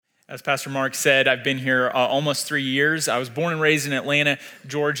As Pastor Mark said, I've been here almost 3 years. I was born and raised in Atlanta,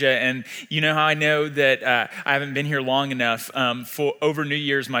 Georgia, and you know how I know that I haven't been here long enough? For over New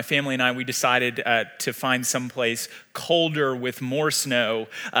Year's, my family and I, we decided to find someplace colder with more snow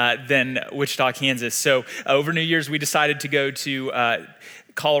than Wichita, Kansas. So over New Year's, we decided to go to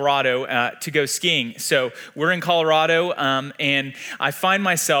Colorado to go skiing. So we're in Colorado, and I find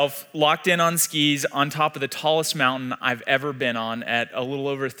myself locked in on skis on top of the tallest mountain I've ever been on at a little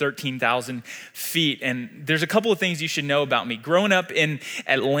over 13,000 feet. And there's a couple of things you should know about me. Growing up in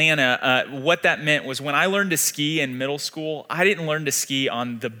Atlanta, what that meant was when I learned to ski in middle school, I didn't learn to ski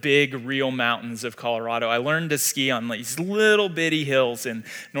on the big real mountains of Colorado. I learned to ski on these little bitty hills in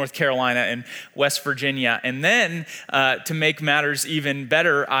North Carolina and West Virginia. And then to make matters even better,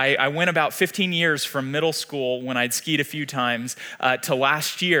 I went about 15 years from middle school when I'd skied a few times to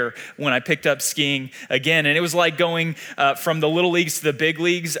last year when I picked up skiing again. And it was like going from the little leagues to the big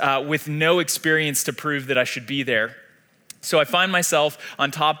leagues with no experience to prove that I should be there. So I find myself on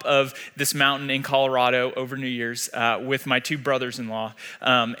top of this mountain in Colorado over New Year's with my two brothers-in-law.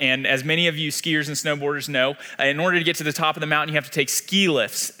 And as many of you skiers and snowboarders know, in order to get to the top of the mountain, you have to take ski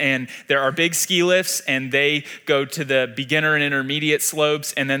lifts. And there are big ski lifts, and they go to the beginner and intermediate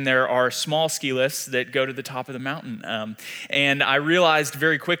slopes. And then there are small ski lifts that go to the top of the mountain. And I realized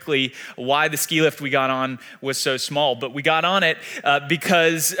very quickly why the ski lift we got on was so small. But we got on it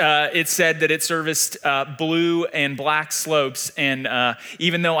because it said that it serviced blue and black slopes. And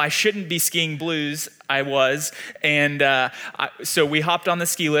even though I shouldn't be skiing blues, I was. And so we hopped on the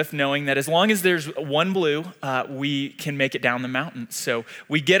ski lift knowing that as long as there's one blue, we can make it down the mountain. So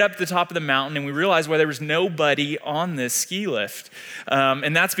we get up to the top of the mountain and we realize why there was nobody on this ski lift.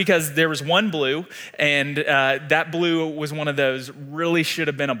 And that's because there was one blue, and that blue was one of those really should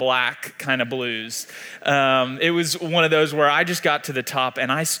have been a black kind of blues. It was one of those where I just got to the top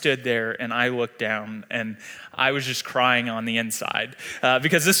and I stood there and I looked down and I was just crying on the inside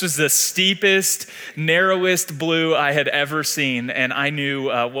because this was the steepest, narrowest blue I had ever seen, and I knew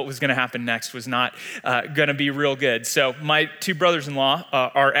what was going to happen next was not going to be real good. So my two brothers-in-law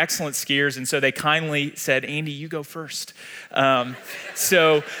are excellent skiers, and so they kindly said, "Andy, you go first."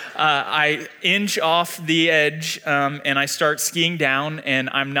 So I inch off the edge and I start skiing down, and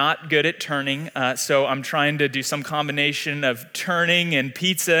I'm not good at turning, so I'm trying to do some combination of turning and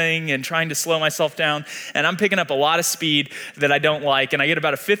pizzaing and trying to slow myself down, and I'm picking up a lot of speed that I don't like, and I get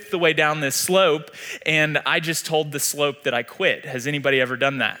about a fifth of the way down this slope, and I just told the slope that I quit. Has anybody ever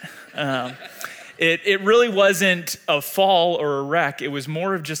done that? It really wasn't a fall or a wreck. It was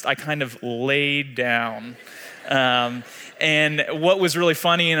more of just I kind of laid down. And what was really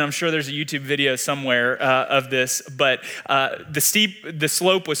funny, and I'm sure there's a YouTube video somewhere of this, but the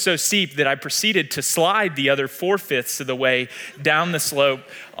slope was so steep that I proceeded to slide the other 4/5 of the way down the slope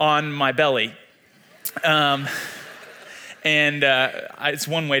on my belly. It's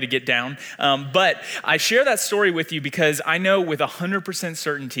one way to get down. But I share that story with you because I know with 100%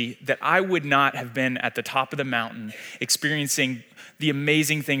 certainty that I would not have been at the top of the mountain experiencing the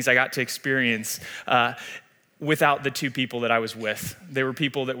amazing things I got to experience without the two people that I was with. They were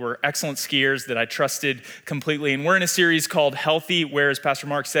people that were excellent skiers that I trusted completely. And we're in a series called Healthy, where, as Pastor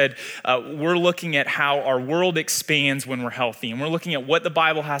Mark said, we're looking at how our world expands when we're healthy. And we're looking at what the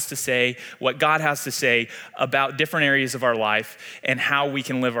Bible has to say, what God has to say about different areas of our life and how we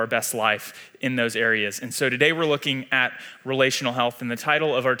can live our best life in those areas. And so today we're looking at relational health. And the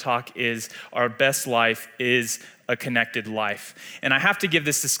title of our talk is Our Best Life is a Connected Life. And I have to give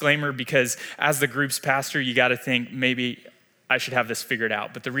this disclaimer because as the group's pastor, you got to think maybe I should have this figured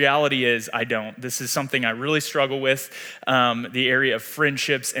out. But the reality is I don't. This is something I really struggle with, the area of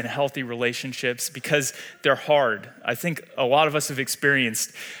friendships and healthy relationships, because they're hard. I think a lot of us have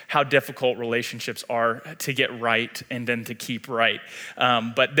experienced how difficult relationships are to get right and then to keep right.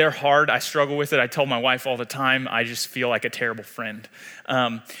 But they're hard. I struggle with it. I tell my wife all the time, I just feel like a terrible friend.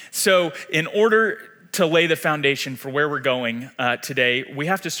 So in order to lay the foundation for where we're going today, we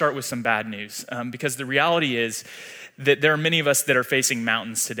have to start with some bad news because the reality is that there are many of us that are facing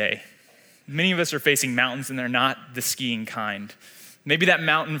mountains today. Many of us are facing mountains and they're not the skiing kind. Maybe that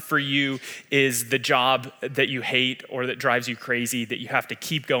mountain for you is the job that you hate or that drives you crazy that you have to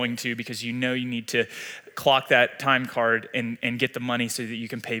keep going to because you know you need to clock that time card and get the money so that you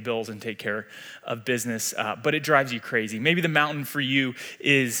can pay bills and take care of business, but it drives you crazy. Maybe the mountain for you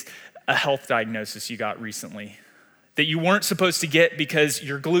is a health diagnosis you got recently that you weren't supposed to get because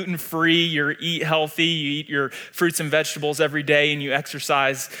you're gluten-free, you eat healthy, you eat your fruits and vegetables every day, and you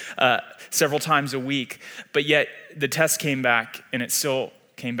exercise several times a week, but yet the test came back and it still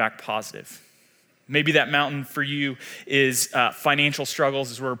came back positive. Maybe that mountain for you is financial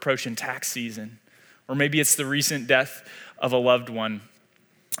struggles as we're approaching tax season. Or maybe it's the recent death of a loved one.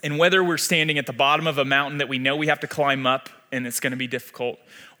 And whether we're standing at the bottom of a mountain that we know we have to climb up and it's going to be difficult,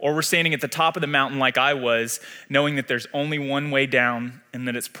 or we're standing at the top of the mountain like I was, knowing that there's only one way down and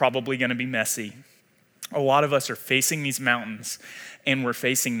that it's probably going to be messy. A lot of us are facing these mountains and we're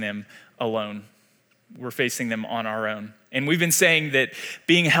facing them alone. We're facing them on our own. And we've been saying that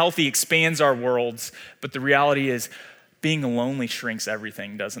being healthy expands our worlds, but the reality is being lonely shrinks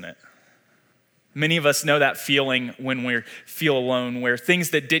everything, doesn't it? Many of us know that feeling when we feel alone, where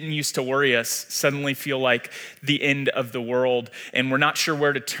things that didn't used to worry us suddenly feel like the end of the world, and we're not sure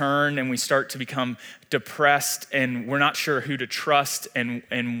where to turn, and we start to become depressed, and we're not sure who to trust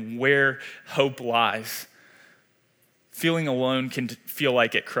and where hope lies. Feeling alone can feel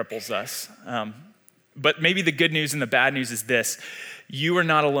like it cripples us. But maybe the good news and the bad news is this: you are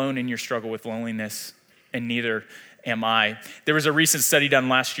not alone in your struggle with loneliness, and neither am I. There was a recent study done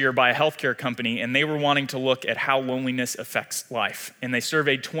last year by a healthcare company, and they were wanting to look at how loneliness affects life. And they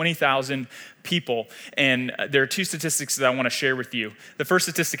surveyed 20,000 people, and there are two statistics that I want to share with you. The first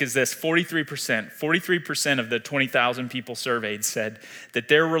statistic is this: 43% of the 20,000 people surveyed said that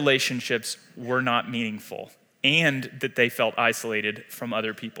their relationships were not meaningful and that they felt isolated from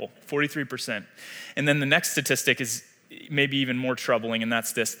other people. 43%. And then the next statistic is maybe even more troubling, and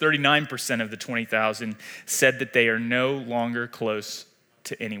that's this: 39% of the 20,000 said that they are no longer close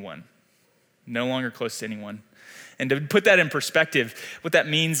to anyone. No longer close to anyone. And to put that in perspective, what that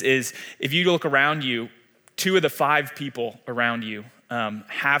means is if you look around you, 2 of the 5 people around you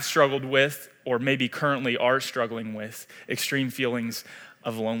have struggled with, or maybe currently are struggling with, extreme feelings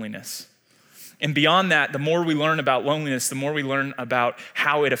of loneliness. And beyond that, the more we learn about loneliness, the more we learn about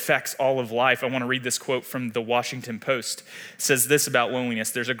how it affects all of life. I want to read this quote from the Washington Post. It says this about loneliness: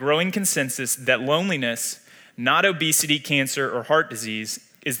 there's a growing consensus that loneliness, not obesity, cancer, or heart disease,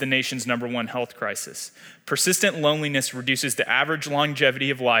 is the nation's #1 health crisis. Persistent loneliness reduces the average longevity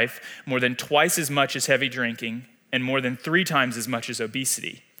of life more than twice as much as heavy drinking and more than 3 times as much as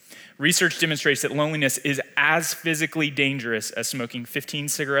obesity. Research demonstrates that loneliness is as physically dangerous as smoking 15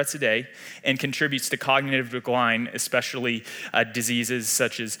 cigarettes a day and contributes to cognitive decline, especially diseases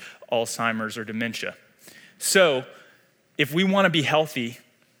such as Alzheimer's or dementia. So, if we want to be healthy,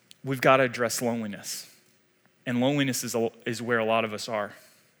 we've got to address loneliness. And loneliness is where a lot of us are.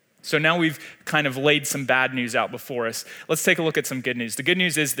 So now we've kind of laid some bad news out before us. Let's take a look at some good news. The good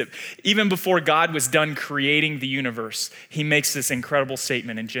news is that even before God was done creating the universe, he makes this incredible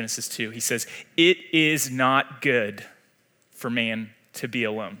statement in Genesis 2. He says, "It is not good for man to be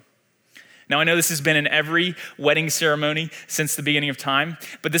alone." Now, I know this has been in every wedding ceremony since the beginning of time,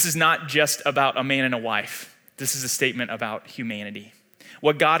 but this is not just about a man and a wife. This is a statement about humanity.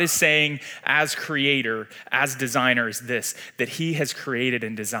 What God is saying as creator, as designer, is this: that he has created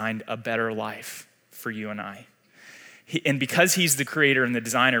and designed a better life for you and I. And because he's the creator and the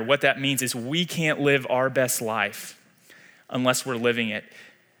designer, what that means is we can't live our best life unless we're living it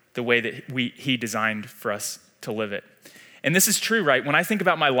the way that he designed for us to live it. And this is true, right? When I think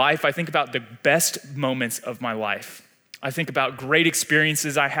about my life, I think about the best moments of my life. I think about great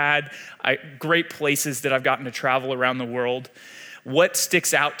experiences I had, great places that I've gotten to travel around the world. What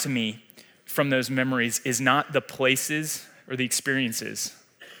sticks out to me from those memories is not the places or the experiences,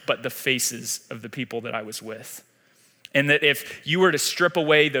 but the faces of the people that I was with. And that if you were to strip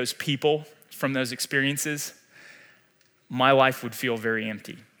away those people from those experiences, my life would feel very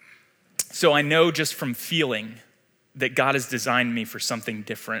empty. So I know just from feeling that God has designed me for something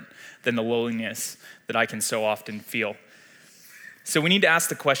different than the loneliness that I can so often feel. So we need to ask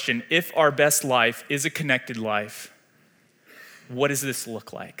the question: if our best life is a connected life, what does this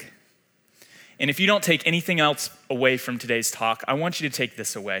look like? And if you don't take anything else away from today's talk, I want you to take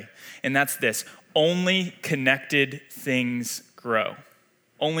this away. And that's this: only connected things grow.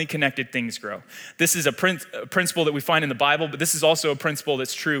 Only connected things grow. This is a principle that we find in the Bible, but this is also a principle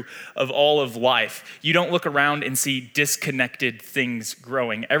that's true of all of life. You don't look around and see disconnected things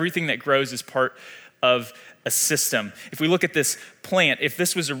growing. Everything that grows is part of a system. If we look at this plant, if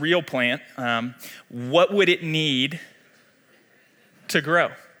this was a real plant, what would it need to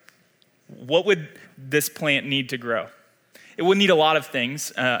grow? What would this plant need to grow? It would need a lot of things,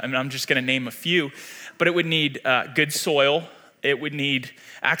 and I'm just going to name a few, but it would need good soil. It would need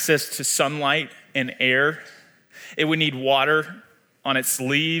access to sunlight and air. It would need water on its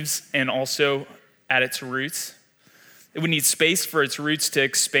leaves and also at its roots. It would need space for its roots to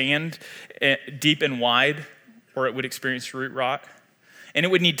expand deep and wide, or it would experience root rot. And it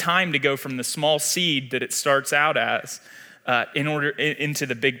would need time to go from the small seed that it starts out as into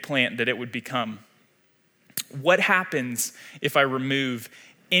the big plant that it would become. What happens if I remove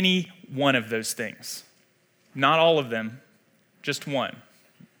any one of those things? Not all of them, just one.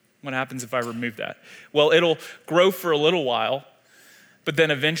 What happens if I remove that? Well, it'll grow for a little while, but then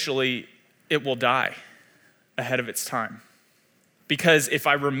eventually it will die ahead of its time. Because if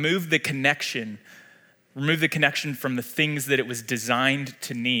I remove the connection from the things that it was designed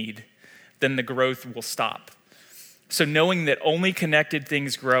to need, then the growth will stop. So knowing that only connected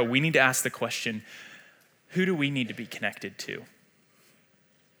things grow, we need to ask the question, who do we need to be connected to?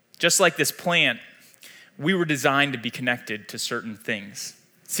 Just like this plant, we were designed to be connected to certain things.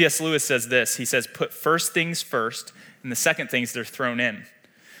 C.S. Lewis says this, he says, put first things first, and the second things they're thrown in.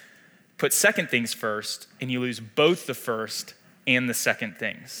 Put second things first, and you lose both the first and the second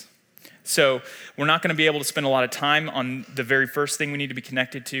things. So we're not going to be able to spend a lot of time on the very first thing we need to be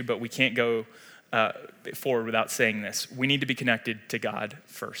connected to, but we can't go forward without saying this. We need to be connected to God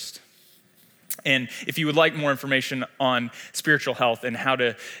first. And if you would like more information on spiritual health and how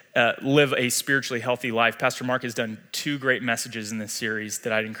to live a spiritually healthy life, Pastor Mark has done 2 great messages in this series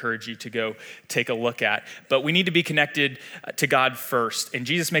that I'd encourage you to go take a look at. But we need to be connected to God first. And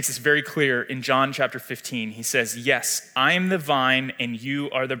Jesus makes this very clear in John chapter 15. He says, yes, I am the vine and you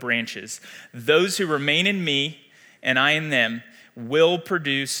are the branches. Those who remain in me and I in them will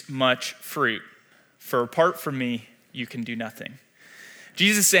produce much fruit. For apart from me, you can do nothing.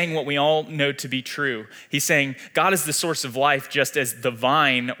 Jesus is saying what we all know to be true. He's saying God is the source of life, just as the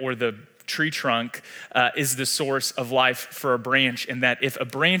vine or the tree trunk is the source of life for a branch, and that if a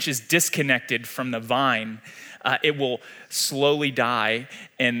branch is disconnected from the vine, it will slowly die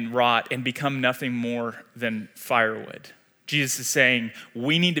and rot and become nothing more than firewood. Jesus is saying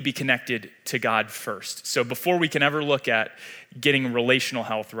we need to be connected to God first. So before we can ever look at getting relational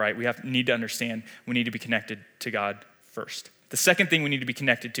health right, we need to understand we need to be connected to God first. The second thing we need to be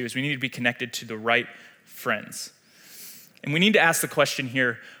connected to is we need to be connected to the right friends. And we need to ask the question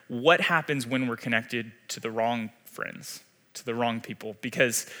here, what happens when we're connected to the wrong friends, to the wrong people?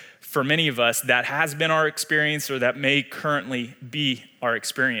 Because for many of us, that has been our experience or that may currently be our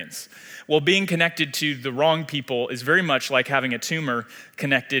experience. Well, being connected to the wrong people is very much like having a tumor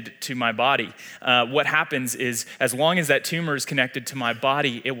connected to my body. What happens is as long as that tumor is connected to my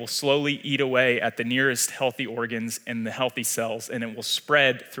body, it will slowly eat away at the nearest healthy organs and the healthy cells, and it will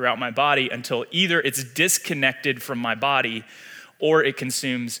spread throughout my body until either it's disconnected from my body or it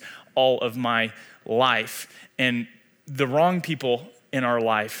consumes all of my life. And the wrong people in our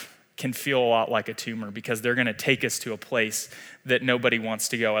life can feel a lot like a tumor because they're going to take us to a place that nobody wants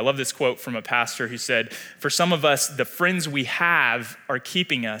to go. I love this quote from a pastor who said, for some of us, the friends we have are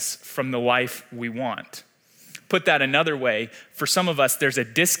keeping us from the life we want. Put that another way, for some of us, there's a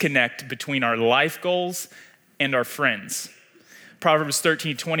disconnect between our life goals and our friends. Proverbs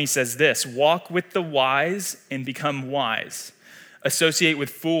 13:20 says this, walk with the wise and become wise. Associate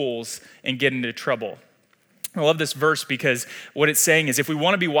with fools and get into trouble. I love this verse because what it's saying is if we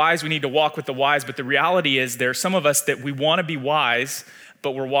want to be wise, we need to walk with the wise. But the reality is there are some of us that we want to be wise,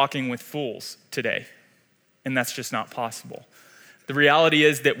 but we're walking with fools today. And that's just not possible. The reality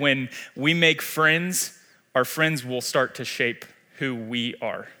is that when we make friends, our friends will start to shape who we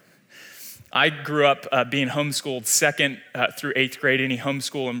are. I grew up being homeschooled 2nd through 8th grade. Any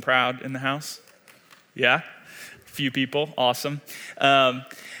homeschool and proud in the house? Yeah? A few people. Awesome.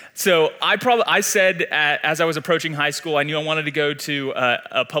 So I said as I was approaching high school, I knew I wanted to go to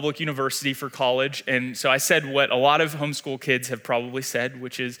a public university for college. And so I said what a lot of homeschool kids have probably said,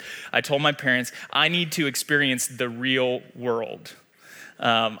 which is I told my parents, I need to experience the real world.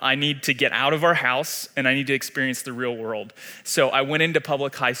 I need to get out of our house and I need to experience the real world. So I went into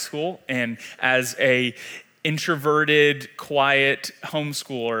public high school, and as a introverted, quiet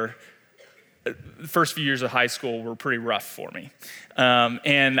homeschooler, the first few years of high school were pretty rough for me.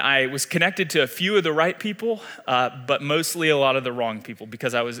 And I was connected to a few of the right people, but mostly a lot of the wrong people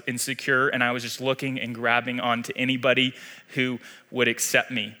because I was insecure and I was just looking and grabbing onto anybody who would accept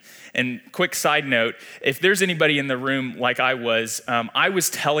me. And quick side note, if there's anybody in the room like I was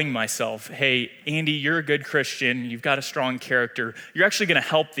telling myself, hey, Andy, you're a good Christian. You've got a strong character. You're actually going to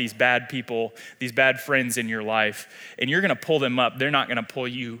help these bad people, these bad friends in your life, and you're going to pull them up. They're not going to pull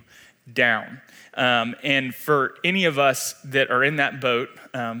you down. And for any of us that are in that boat,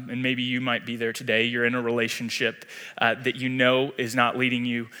 and maybe you might be there today, you're in a relationship that you know is not leading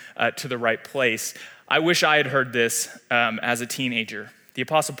you to the right place. I wish I had heard this as a teenager. The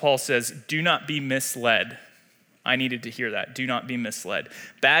Apostle Paul says, do not be misled. I needed to hear that. Do not be misled.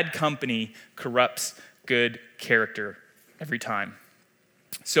 Bad company corrupts good character every time.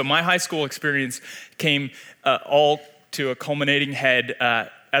 So my high school experience came all to a culminating head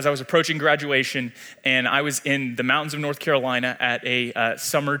as I was approaching graduation, and I was in the mountains of North Carolina at a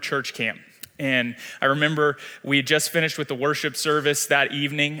summer church camp. And I remember we had just finished with the worship service that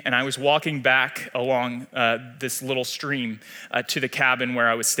evening, and I was walking back along this little stream to the cabin where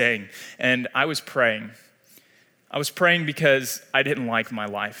I was staying, and I was praying. I was praying because I didn't like my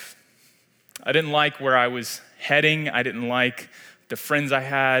life. I didn't like where I was heading. I didn't like the friends I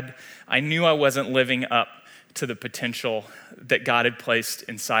had. I knew I wasn't living up to the potential that God had placed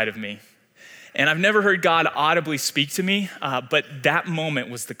inside of me. And I've never heard God audibly speak to me, but that moment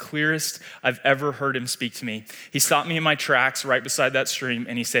was the clearest I've ever heard him speak to me. He stopped me in my tracks right beside that stream,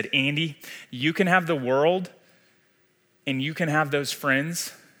 and he said, Andy, you can have the world, and you can have those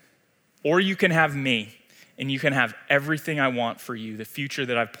friends, or you can have me, and you can have everything I want for you, the future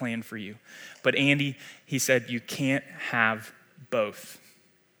that I've planned for you. But Andy, he said, you can't have both.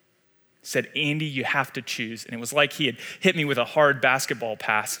 Said, Andy, you have to choose. And it was like he had hit me with a hard basketball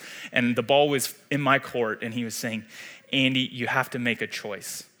pass, and the ball was in my court, and he was saying, Andy, you have to make a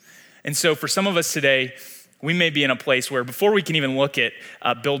choice. And so for some of us today, we may be in a place where before we can even look at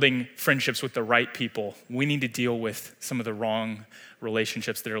building friendships with the right people, we need to deal with some of the wrong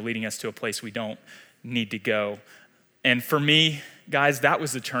relationships that are leading us to a place we don't need to go. And for me, guys, that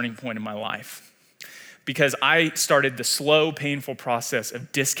was the turning point in my life. Because I started the slow, painful process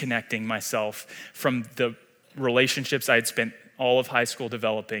of disconnecting myself from the relationships I had spent all of high school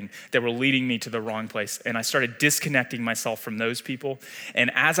developing that were leading me to the wrong place. And I started disconnecting myself from those people. And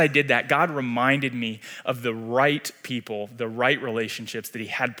as I did that, God reminded me of the right people, the right relationships that he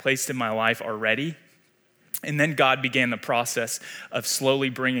had placed in my life already. And then God began the process of slowly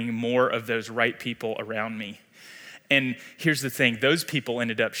bringing more of those right people around me. And here's the thing, those people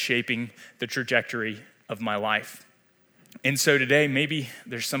ended up shaping the trajectory of my life. And so today, maybe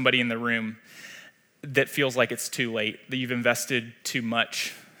there's somebody in the room that feels like it's too late, that you've invested too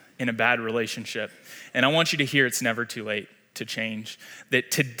much in a bad relationship. And I want you to hear it's never too late to change,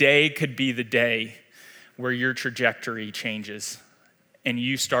 that today could be the day where your trajectory changes and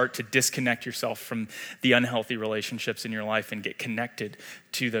you start to disconnect yourself from the unhealthy relationships in your life and get connected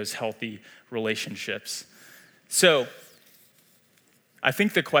to those healthy relationships. So I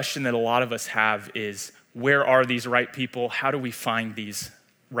think the question that a lot of us have is, where are these right people? How do we find these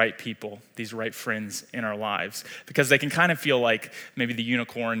right people, these right friends in our lives? Because they can kind of feel like maybe the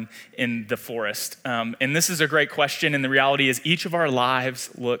unicorn in the forest. And this is a great question, and the reality is each of our lives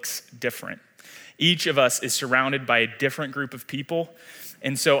looks different. Each of us is surrounded by a different group of people.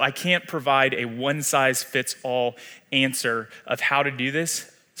 And so I can't provide a one-size-fits-all answer of how to do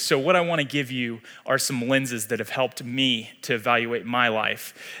this. So what I want to give you are some lenses that have helped me to evaluate my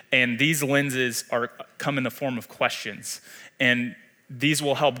life. And these lenses come in the form of questions. And these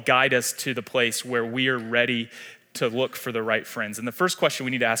will help guide us to the place where we are ready to look for the right friends. And the first question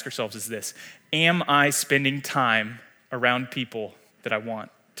we need to ask ourselves is this: am I spending time around people that I want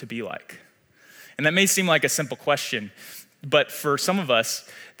to be like? And that may seem like a simple question, but for some of us,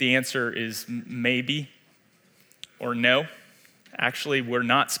 the answer is maybe or no. Actually, we're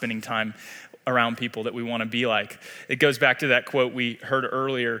not spending time around people that we want to be like. It goes back to that quote we heard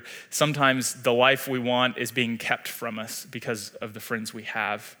earlier. Sometimes the life we want is being kept from us because of the friends we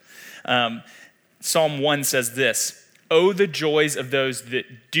have. Psalm 1 says this: "Oh, the joys of those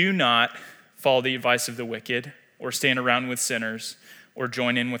that do not follow the advice of the wicked, or stand around with sinners, or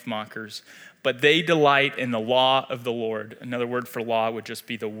join in with mockers, but they delight in the law of the Lord." Another word for law would just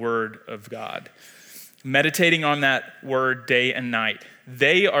be the word of God. Meditating on that word day and night.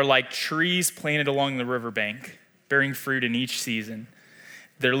 They are like trees planted along the riverbank, bearing fruit in each season.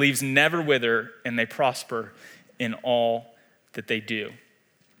 Their leaves never wither, and they prosper in all that they do.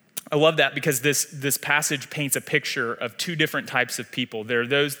 I love that because this passage paints a picture of two different types of people. There are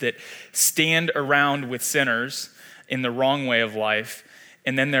those that stand around with sinners in the wrong way of life,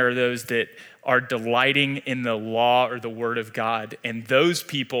 and then there are those that are delighting in the law or the word of God. And those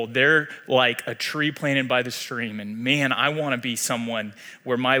people, they're like a tree planted by the stream. And man, I want to be someone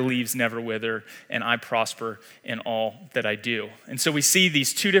where my leaves never wither and I prosper in all that I do. And so we see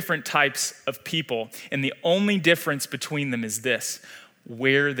these two different types of people. And the only difference between them is this: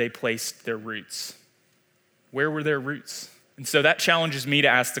 where they placed their roots. Where were their roots? And so that challenges me to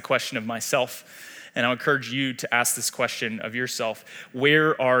ask the question of myself. And I encourage you to ask this question of yourself: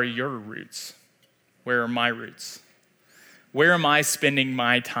 where are your roots? Where are my roots? Where am I spending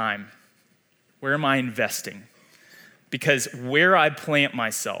my time? Where am I investing? Because where I plant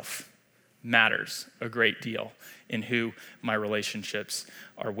myself matters a great deal in who my relationships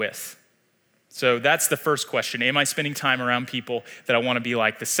are with. So that's the first question. Am I spending time around people that I want to be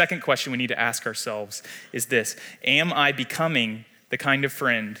like? The second question we need to ask ourselves is this: am I becoming the kind of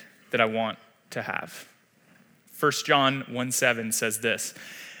friend that I want to have. 1 John 1:7 says this,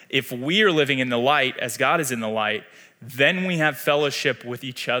 if we are living in the light as God is in the light, then we have fellowship with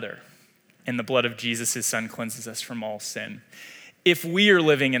each other, and the blood of Jesus, his son, cleanses us from all sin. If we are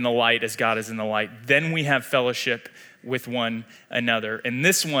living in the light as God is in the light, then we have fellowship with one another. And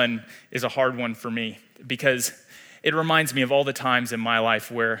this one is a hard one for me because it reminds me of all the times in my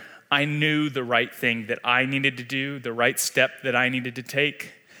life where I knew the right thing that I needed to do, the right step that I needed to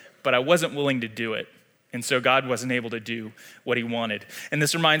take, but I wasn't willing to do it. And so God wasn't able to do what he wanted. And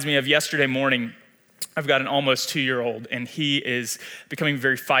this reminds me of yesterday morning. I've got an almost 2-year-old, and he is becoming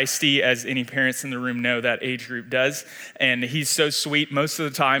very feisty, as any parents in the room know that age group does. And he's so sweet most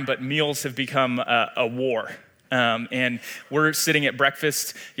of the time, but meals have become a war. And we're sitting at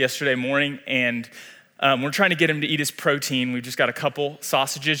breakfast yesterday morning, and we're trying to get him to eat his protein. We've just got a couple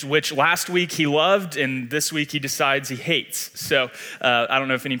sausages, which last week he loved, and this week he decides he hates. So I don't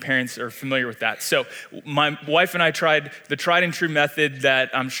know if any parents are familiar with that. So my wife and I tried the tried and true method that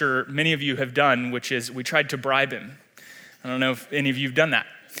I'm sure many of you have done, which is we tried to bribe him. I don't know if any of you have done that.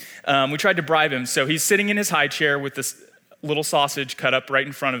 We tried to bribe him. So he's sitting in his high chair with this little sausage cut up right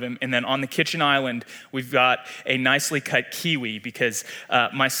in front of him. And then on the kitchen island, we've got a nicely cut kiwi because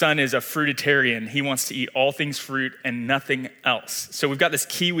my son is a fruitarian. He wants to eat all things fruit and nothing else. So we've got this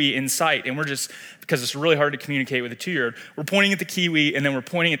kiwi in sight, and we're just, because it's really hard to communicate with a 2-year-old, we're pointing at the kiwi and then we're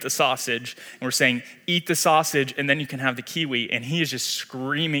pointing at the sausage and we're saying, eat the sausage and then you can have the kiwi. And he is just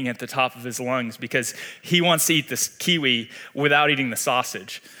screaming at the top of his lungs because he wants to eat this kiwi without eating the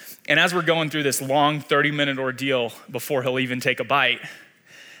sausage. And as we're going through this long 30-minute ordeal before he'll even take a bite,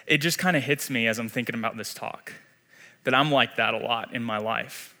 it just kind of hits me as I'm thinking about this talk, that I'm like that a lot in my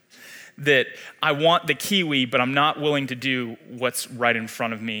life. That I want the kiwi, but I'm not willing to do what's right in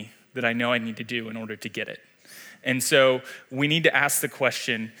front of me that I know I need to do in order to get it. And so we need to ask the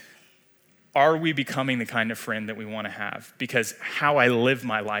question, are we becoming the kind of friend that we want to have? Because how I live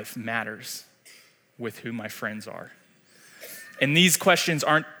my life matters with who my friends are. And these questions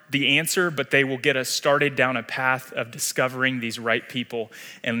aren't the answer, but they will get us started down a path of discovering these right people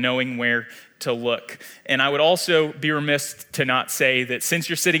and knowing where to look. And I would also be remiss to not say that since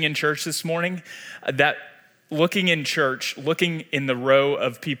you're sitting in church this morning, that looking in church, looking in the row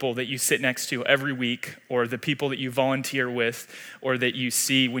of people that you sit next to every week, or the people that you volunteer with, or that you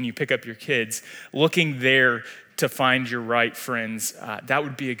see when you pick up your kids, looking there to find your right friends, that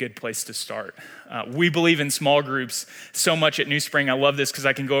would be a good place to start. We believe in small groups so much at New Spring. I love this because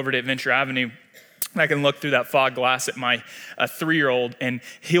I can go over to Adventure Avenue and I can look through that fog glass at my 3-year-old, and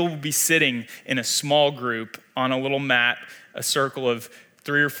he'll be sitting in a small group on a little mat, a circle of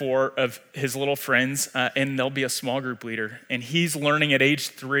 3 or 4 of his little friends, and there'll be a small group leader. And he's learning at age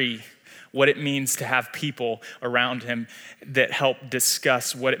 3 what it means to have people around him that help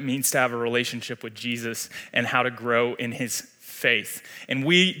discuss what it means to have a relationship with Jesus and how to grow in his faith. And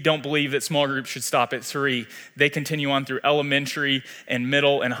we don't believe that small groups should stop at 3. They continue on through elementary and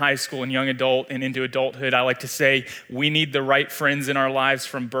middle and high school and young adult and into adulthood. I like to say we need the right friends in our lives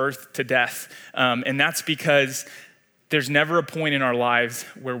from birth to death. And that's because there's never a point in our lives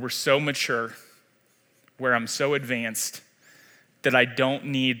where we're so mature, where I'm so advanced, that I don't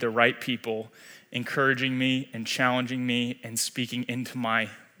need the right people encouraging me and challenging me and speaking into my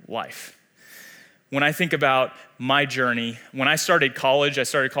life. When I think about my journey, when I started college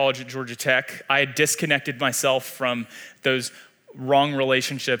at Georgia Tech. I had disconnected myself from those wrong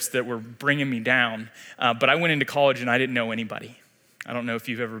relationships that were bringing me down. But I went into college and I didn't know anybody. I don't know if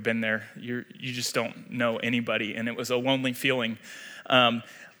you've ever been there. You just don't know anybody, and it was a lonely feeling.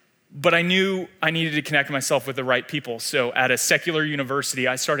 But I knew I needed to connect myself with the right people. So at a secular university,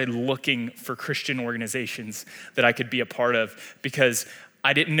 I started looking for Christian organizations that I could be a part of because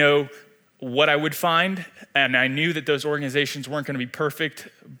I didn't know what I would find, and I knew that those organizations weren't going to be perfect,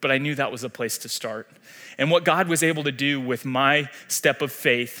 but I knew that was a place to start. And what God was able to do with my step of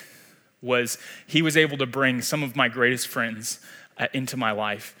faith was he was able to bring some of my greatest friends into my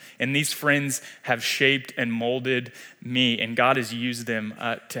life. And these friends have shaped and molded me, and God has used them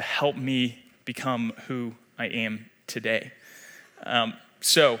to help me become who I am today.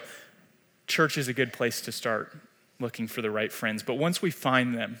 So church is a good place to start looking for the right friends. But once we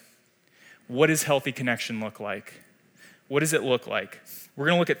find them, what does healthy connection look like? What does it look like? We're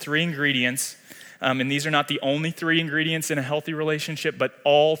going to look at 3 ingredients, and these are not the only 3 ingredients in a healthy relationship, but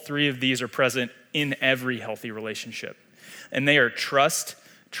all 3 of these are present in every healthy relationship. And they are trust,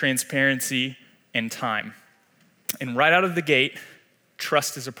 transparency, and time. And right out of the gate,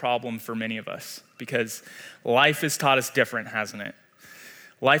 trust is a problem for many of us because life has taught us different, hasn't it?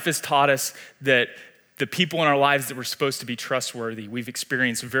 Life has taught us that the people in our lives that were supposed to be trustworthy, we've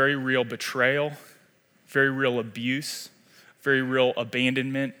experienced very real betrayal, very real abuse, very real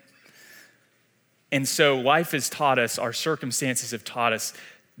abandonment. And so life has taught us, our circumstances have taught us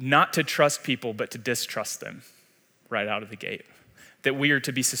not to trust people, but to distrust them right out of the gate. That we are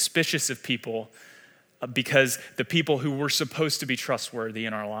to be suspicious of people because the people who were supposed to be trustworthy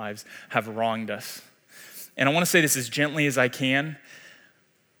in our lives have wronged us. And I want to say this as gently as I can,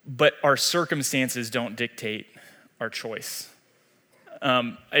 but our circumstances don't dictate our choice.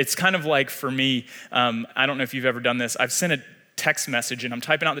 It's kind of like for me, I don't know if you've ever done this. I've sent a text message and I'm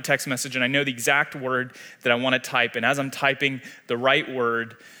typing out the text message and I know the exact word that I want to type. And as I'm typing the right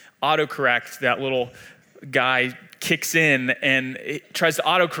word, autocorrect, that little guy kicks in and it tries to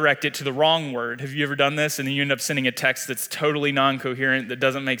autocorrect it to the wrong word. Have you ever done this? And then you end up sending a text that's totally non-coherent, that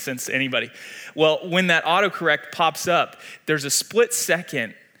doesn't make sense to anybody. Well, when that autocorrect pops up, there's a split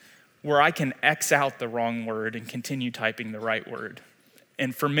second where I can X out the wrong word and continue typing the right word.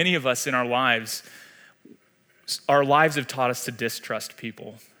 And for many of us in our lives have taught us to distrust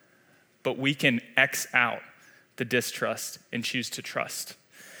people, but we can X out the distrust and choose to trust.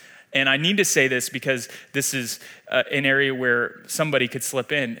 And I need to say this because this is an area where somebody could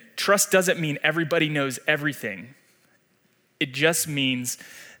slip in. Trust doesn't mean everybody knows everything. It just means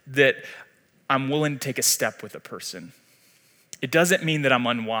that I'm willing to take a step with a person. It doesn't mean that I'm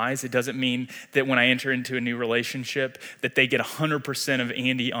unwise. It doesn't mean that when I enter into a new relationship that they get 100% of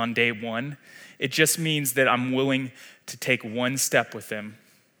Andy on day one. It just means that I'm willing to take one step with them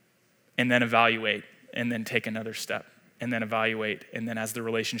and then evaluate and then take another step and then evaluate. And then as the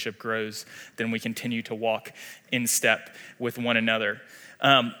relationship grows, then we continue to walk in step with one another.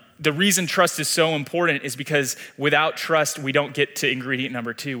 The reason trust is so important is because without trust, we don't get to ingredient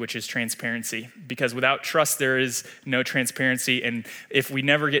number 2, which is transparency. Because without trust, there is no transparency. And if we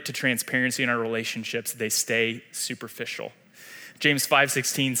never get to transparency in our relationships, they stay superficial. James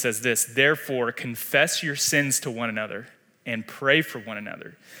 5:16 says this, "Therefore, confess your sins to one another and pray for one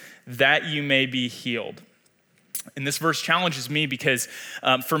another, that you may be healed." And this verse challenges me because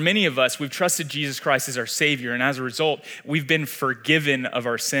for many of us, we've trusted Jesus Christ as our Savior, and as a result, we've been forgiven of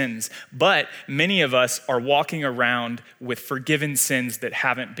our sins. But many of us are walking around with forgiven sins that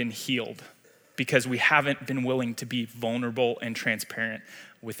haven't been healed because we haven't been willing to be vulnerable and transparent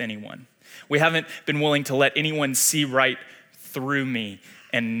with anyone. We haven't been willing to let anyone see right through me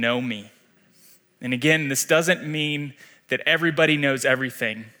and know me. And again, this doesn't mean that everybody knows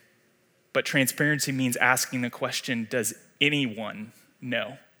everything. But transparency means asking the question, does anyone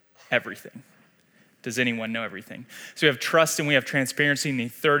know everything? Does anyone know everything? So we have trust and we have transparency, and the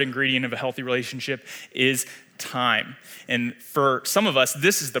third ingredient of a healthy relationship is time. And for some of us,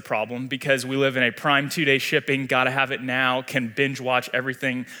 this is the problem because we live in a prime 2-day shipping, gotta have it now, can binge watch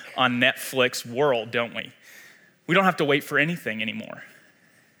everything on Netflix world, don't we? We don't have to wait for anything anymore.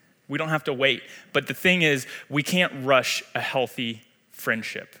 We don't have to wait. But the thing is, we can't rush a healthy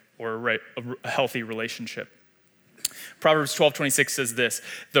friendship or a healthy relationship. Proverbs 12:26 says this,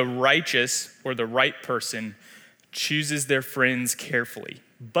 "The righteous or the right person chooses their friends carefully,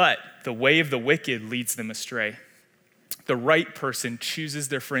 but the way of the wicked leads them astray." The right person chooses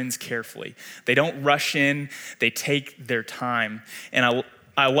their friends carefully. They don't rush in, they take their time. And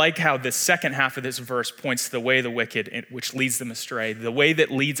I like how the second half of this verse points to the way of the wicked, which leads them astray. The way that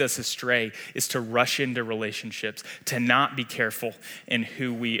leads us astray is to rush into relationships, to not be careful in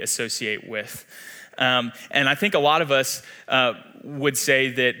who we associate with. And I think a lot of us would say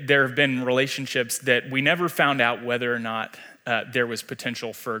that there have been relationships that we never found out whether or not there was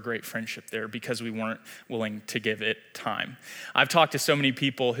potential for a great friendship there because we weren't willing to give it time. I've talked to so many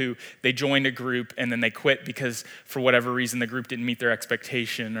people who they joined a group and then they quit because for whatever reason the group didn't meet their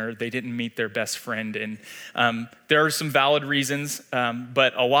expectation or they didn't meet their best friend. And there are some valid reasons,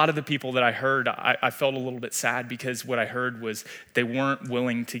 but a lot of the people that I heard, I felt a little bit sad because what I heard was they weren't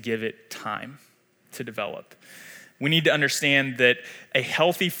willing to give it time to develop. We need to understand that a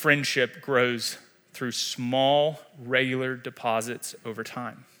healthy friendship grows through small, regular deposits over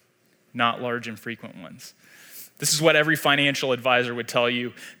time, not large and frequent ones. This is what every financial advisor would tell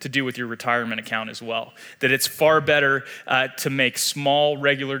you to do with your retirement account as well, that it's far better to make small,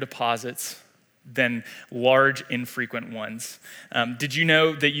 regular deposits than large, infrequent ones. Did you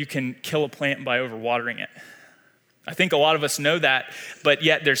know that you can kill a plant by overwatering it? I think a lot of us know that, but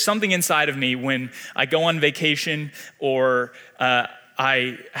yet there's something inside of me when I go on vacation or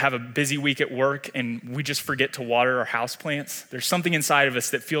I have a busy week at work and we just forget to water our houseplants. There's something inside of us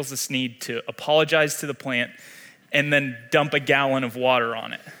that feels this need to apologize to the plant and then dump a gallon of water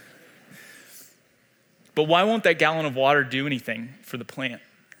on it. But why won't that gallon of water do anything for the plant?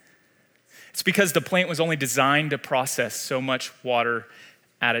 It's because the plant was only designed to process so much water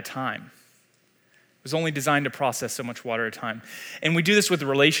at a time. It was only designed to process so much water at a time. And we do this with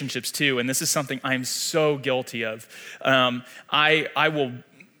relationships too, and this is something I'm so guilty of. I will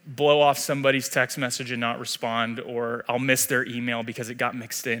blow off somebody's text message and not respond, or I'll miss their email because it got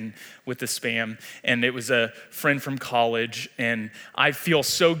mixed in with the spam, and it was a friend from college, and I feel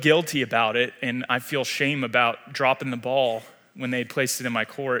so guilty about it, and I feel shame about dropping the ball when they had placed it in my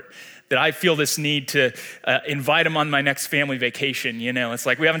court, that I feel this need to invite them on my next family vacation. You know, it's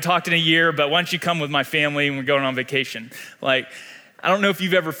like, we haven't talked in a year, but why don't you come with my family and we're going on vacation? Like, I don't know if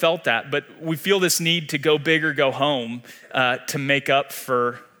you've ever felt that, but we feel this need to go big or go home to make up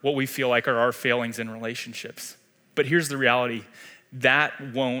for what we feel like are our failings in relationships. But here's the reality.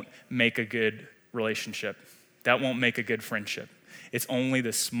 That won't make a good relationship. That won't make a good friendship. It's only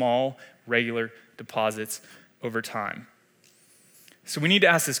the small, regular deposits over time. So we need to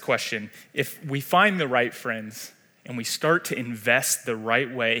ask this question. If we find the right friends and we start to invest the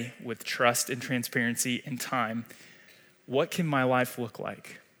right way with trust and transparency and time, what can my life look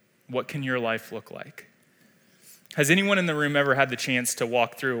like? What can your life look like? Has anyone in the room ever had the chance to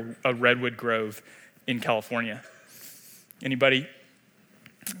walk through a redwood grove in California? Anybody?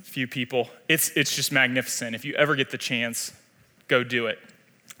 A few people. It's just magnificent. If you ever get the chance, go do it.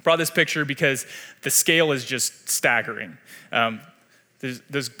 Brought this picture because the scale is just staggering.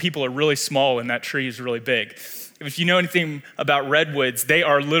 Those people are really small and that tree is really big. If you know anything about redwoods, they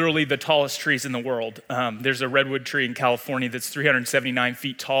are literally the tallest trees in the world. There's a redwood tree in California that's 379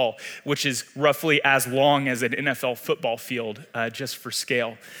 feet tall, which is roughly as long as an NFL football field, just for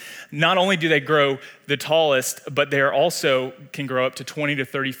scale. Not only do they grow the tallest, but they also can grow up to 20 to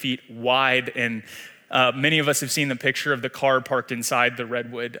 30 feet wide. And many of us have seen the picture of the car parked inside the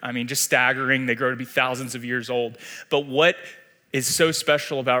redwood. I mean, just staggering. They grow to be thousands of years old. But what is so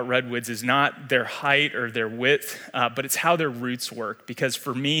special about redwoods is not their height or their width, but it's how their roots work. Because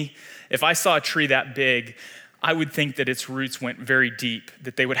for me, if I saw a tree that big, I would think that its roots went very deep,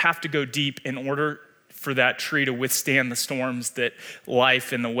 that they would have to go deep in order for that tree to withstand the storms that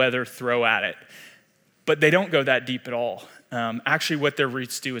life and the weather throw at it. But they don't go that deep at all. Actually, what their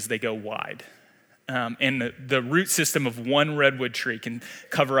roots do is they go wide. And the root system of one redwood tree can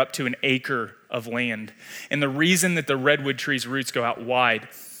cover up to an acre of land. And the reason that the redwood tree's roots go out wide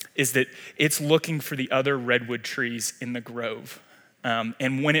is that it's looking for the other redwood trees in the grove.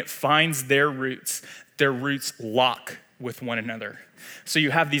 And when it finds their roots lock with one another. So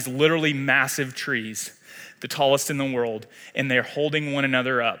you have these literally massive trees, the tallest in the world, and they're holding one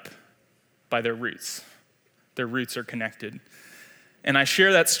another up by their roots. Their roots are connected. And I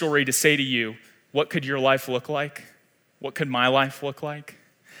share that story to say to you, what could your life look like? What could my life look like?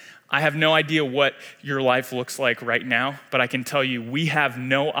 I have no idea what your life looks like right now, but I can tell you we have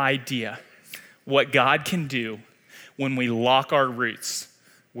no idea what God can do when we lock our roots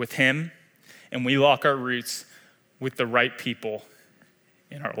with Him and we lock our roots with the right people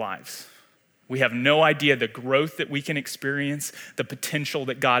in our lives. We have no idea the growth that we can experience, the potential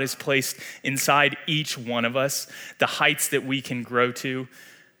that God has placed inside each one of us, the heights that we can grow to,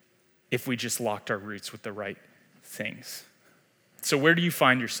 if we just locked our roots with the right things. So where do you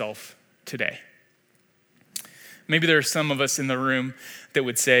find yourself today? Maybe there are some of us in the room that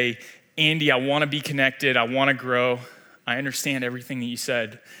would say, Andy, I want to be connected. I want to grow. I understand everything that you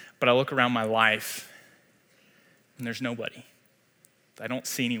said, but I look around my life and there's nobody. I don't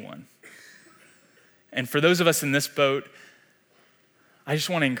see anyone. And for those of us in this boat, I just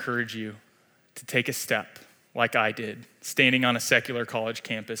want to encourage you to take a step like I did, standing on a secular college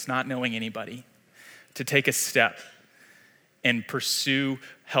campus, not knowing anybody, to take a step and pursue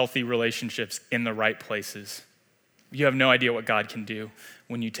healthy relationships in the right places. You have no idea what God can do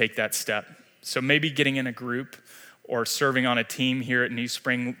when you take that step. So maybe getting in a group or serving on a team here at New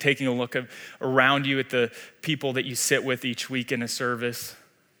Spring, taking a look around you at the people that you sit with each week in a service.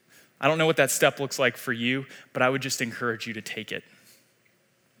 I don't know what that step looks like for you, but I would just encourage you to take it,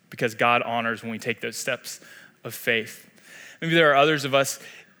 because God honors when we take those steps of faith. Maybe there are others of us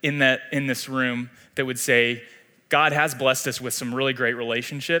in this room that would say, God has blessed us with some really great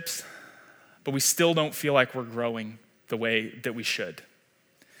relationships, but we still don't feel like we're growing the way that we should.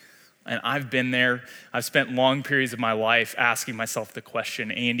 And I've been there. I've spent long periods of my life asking myself the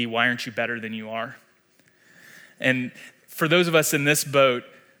question, Andy, why aren't you better than you are? And for those of us in this boat,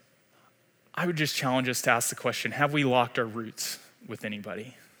 I would just challenge us to ask the question, have we locked our roots with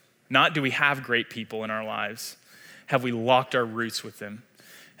anybody? Not do we have great people in our lives, have we locked our roots with them?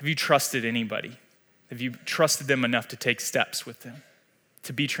 Have you trusted anybody? Have you trusted them enough to take steps with them,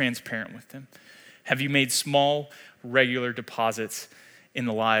 to be transparent with them? Have you made small, regular deposits in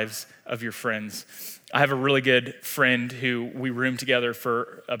the lives of your friends. I have a really good friend who we roomed together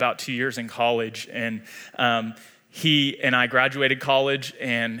for about 2 years in college, and he and I graduated college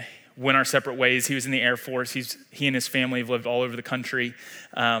and went our separate ways. He was in the Air Force. He and his family have lived all over the country.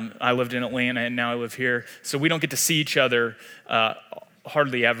 I lived in Atlanta, and now I live here. So we don't get to see each other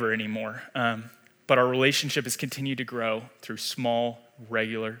hardly ever anymore. But our relationship has continued to grow through small,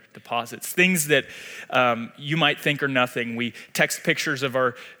 regular deposits. Things that you might think are nothing. We text pictures of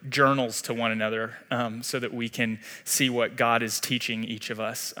our journals to one another so that we can see what God is teaching each of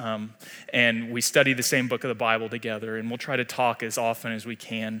us. And we study the same book of the Bible together, and we'll try to talk as often as we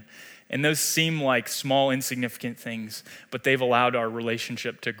can. And those seem like small, insignificant things, but they've allowed our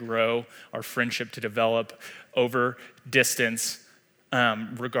relationship to grow, our friendship to develop over distance,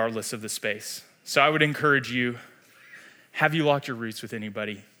 regardless of the space. So I would encourage you, have you locked your roots with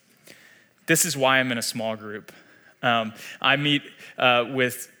anybody? This is why I'm in a small group. I meet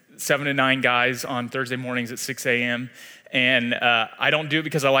with 7 to 9 guys on Thursday mornings at 6 a.m., and I don't do it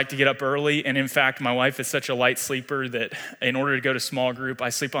because I like to get up early. And in fact, my wife is such a light sleeper that in order to go to small group, I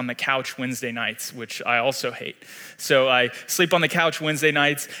sleep on the couch Wednesday nights, which I also hate. So I sleep on the couch Wednesday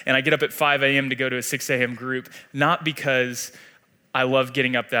nights, and I get up at 5 a.m. to go to a 6 a.m. group, not because I love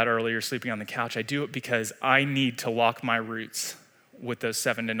getting up that early or sleeping on the couch. I do it because I need to lock my roots with those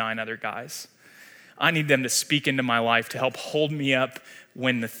 7 to 9 other guys. I need them to speak into my life to help hold me up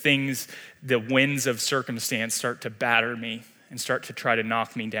when the winds of circumstance start to batter me and start to try to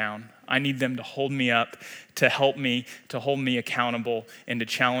knock me down. I need them to hold me up, to help me, to hold me accountable, and to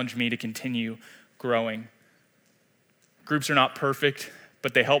challenge me to continue growing. Groups are not perfect,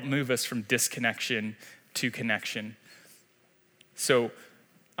 but they help move us from disconnection to connection. So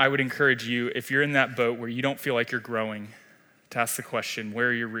I would encourage you, if you're in that boat where you don't feel like you're growing, to ask the question, where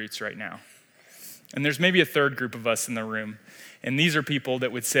are your roots right now? And there's maybe a third group of us in the room. And these are people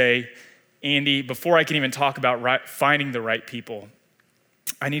that would say, Andy, before I can even talk about finding the right people,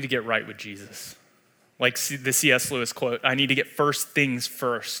 I need to get right with Jesus. Like the C.S. Lewis quote, I need to get first things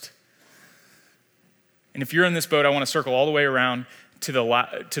first. And if you're in this boat, I want to circle all the way around to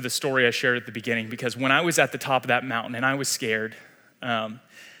the story I shared at the beginning, because when I was at the top of that mountain and I was scared,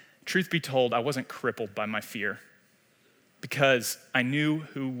 truth be told, I wasn't crippled by my fear because I knew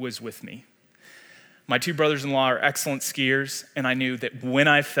who was with me. My 2 brothers-in-law are excellent skiers, and I knew that when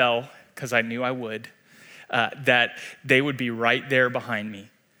I fell, because I knew I would, that they would be right there behind me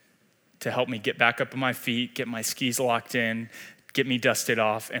to help me get back up on my feet, get my skis locked in, get me dusted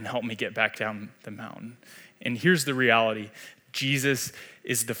off, and help me get back down the mountain. And here's the reality. Jesus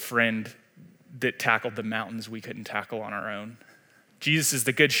is the friend that tackled the mountains we couldn't tackle on our own. Jesus is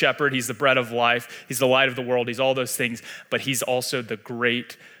the good shepherd. He's the bread of life. He's the light of the world. He's all those things, but he's also the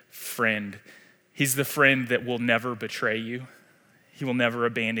great friend. He's the friend that will never betray you. He will never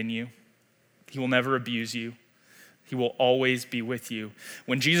abandon you. He will never abuse you. He will always be with you.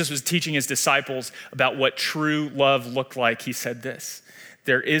 When Jesus was teaching his disciples about what true love looked like, he said this: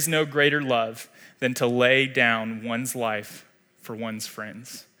 there is no greater love than to lay down one's life for one's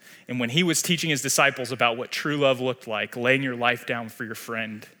friends. And when he was teaching his disciples about what true love looked like, laying your life down for your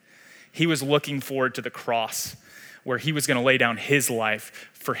friend, he was looking forward to the cross where he was going to lay down his life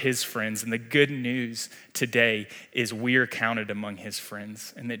for his friends. And the good news today is we are counted among his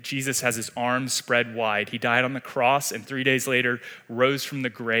friends, and that Jesus has his arms spread wide. He died on the cross and 3 days later rose from the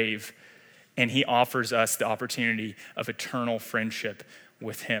grave, and he offers us the opportunity of eternal friendship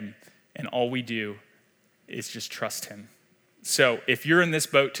with him. And all we do is just trust him. So if you're in this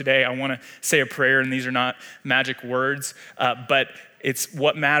boat today, I want to say a prayer, and these are not magic words, but it's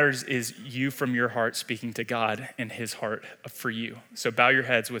what matters is you from your heart speaking to God and his heart for you. So bow your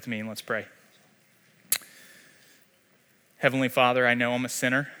heads with me and let's pray. Heavenly Father, I know I'm a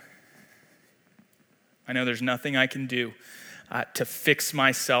sinner. I know there's nothing I can do to fix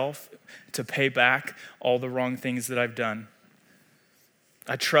myself, to pay back all the wrong things that I've done.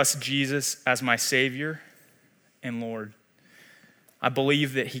 I trust Jesus as my Savior and Lord. I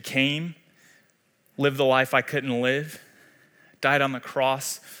believe that he came, lived the life I couldn't live, died on the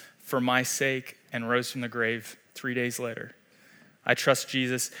cross for my sake, and rose from the grave 3 days later. I trust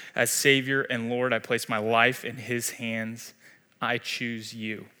Jesus as Savior and Lord. I place my life in his hands. I choose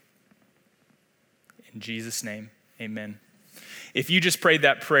you. In Jesus' name, amen. If you just prayed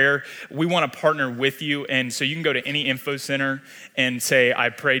that prayer, we want to partner with you. And so you can go to any info center and say, I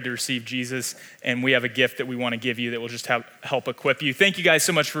prayed to receive Jesus. And we have a gift that we want to give you that will just help equip you. Thank you guys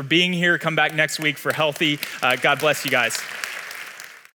so much for being here. Come back next week for Healthy. God bless you guys.